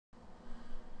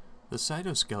The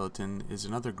cytoskeleton is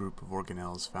another group of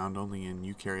organelles found only in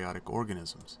eukaryotic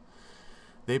organisms.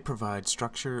 They provide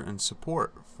structure and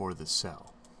support for the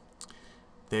cell.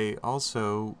 They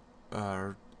also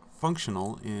are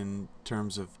functional in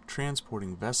terms of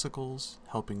transporting vesicles,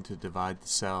 helping to divide the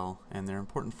cell, and they're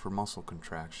important for muscle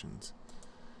contractions.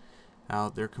 Now,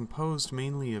 they're composed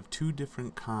mainly of two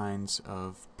different kinds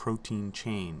of protein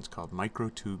chains called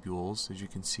microtubules, as you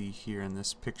can see here in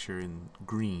this picture in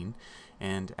green,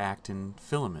 and actin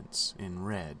filaments in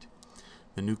red.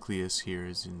 The nucleus here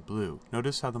is in blue.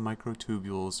 Notice how the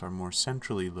microtubules are more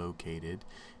centrally located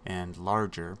and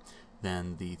larger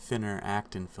than the thinner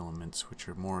actin filaments, which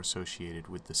are more associated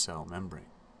with the cell membrane.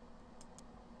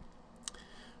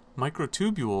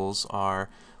 Microtubules are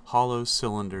hollow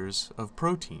cylinders of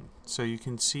protein. So you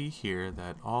can see here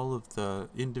that all of the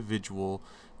individual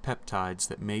peptides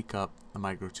that make up the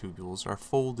microtubules are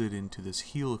folded into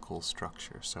this helical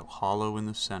structure, so hollow in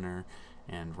the center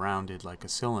and rounded like a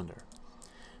cylinder.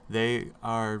 They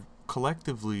are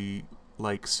collectively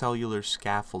like cellular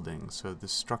scaffolding, so the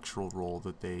structural role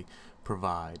that they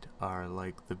provide are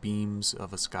like the beams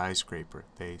of a skyscraper.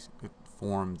 They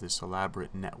form this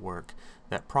elaborate network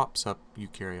that props up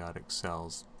eukaryotic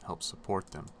cells, helps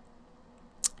support them.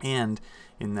 And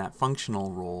in that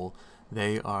functional role,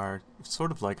 they are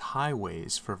sort of like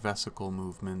highways for vesicle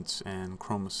movements and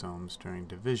chromosomes during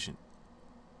division.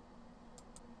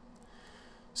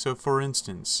 So for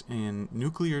instance, in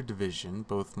nuclear division,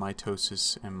 both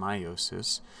mitosis and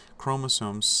meiosis,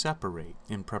 chromosomes separate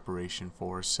in preparation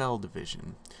for cell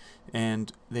division.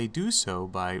 And they do so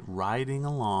by riding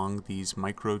along these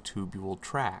microtubule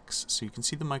tracks. So you can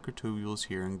see the microtubules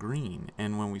here in green.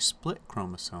 And when we split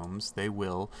chromosomes, they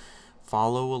will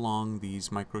follow along these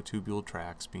microtubule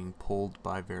tracks being pulled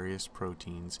by various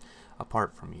proteins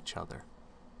apart from each other.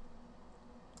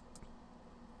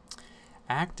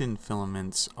 Actin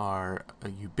filaments are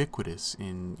ubiquitous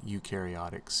in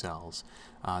eukaryotic cells.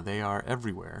 They are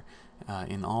everywhere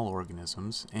in all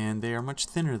organisms, and they are much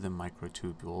thinner than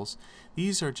microtubules.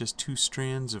 These are just two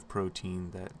strands of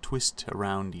protein that twist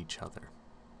around each other.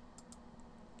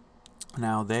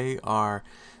 Now there are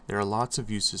lots of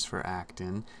uses for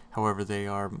actin. However, they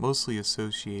are mostly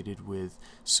associated with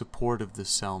support of the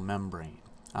cell membrane.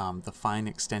 The fine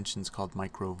extensions called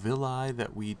microvilli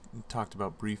that we talked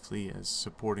about briefly as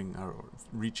supporting or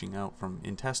reaching out from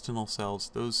intestinal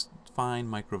cells, those fine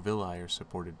microvilli are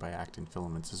supported by actin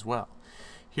filaments as well.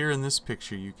 Here in this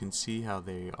picture you can see how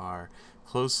they are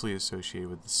closely associated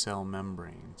with the cell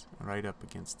membranes, right up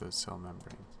against those cell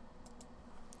membranes.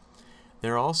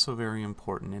 They're also very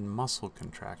important in muscle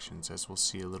contractions, as we'll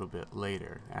see a little bit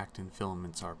later. Actin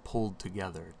filaments are pulled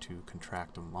together to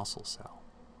contract a muscle cell.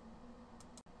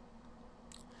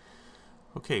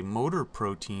 Okay, motor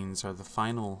proteins are the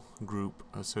final group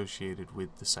associated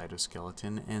with the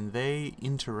cytoskeleton, and they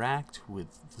interact with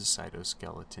the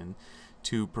cytoskeleton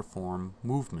to perform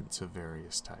movements of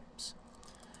various types.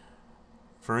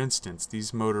 For instance,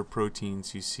 these motor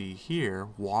proteins you see here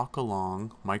walk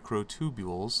along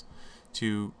microtubules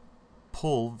to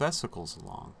pull vesicles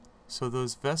along. So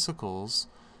those vesicles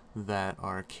that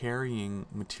are carrying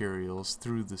materials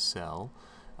through the cell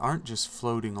aren't just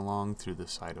floating along through the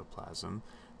cytoplasm,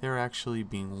 they're actually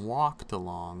being walked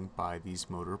along by these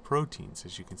motor proteins,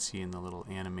 as you can see in the little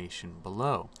animation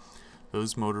below.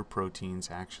 Those motor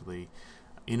proteins actually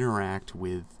interact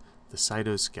with the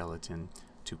cytoskeleton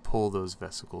to pull those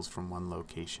vesicles from one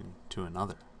location to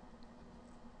another.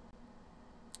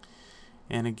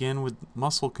 And again, with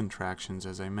muscle contractions,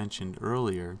 as I mentioned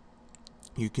earlier,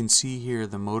 you can see here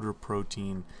the motor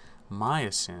protein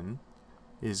myosin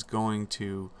is going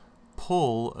to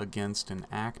pull against an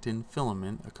actin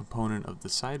filament, a component of the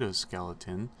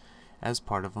cytoskeleton, as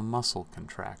part of a muscle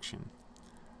contraction.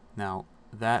 Now,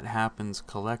 that happens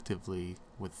collectively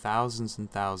with thousands and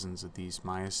thousands of these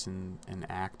myosin and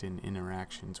actin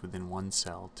interactions within one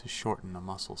cell to shorten a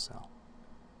muscle cell.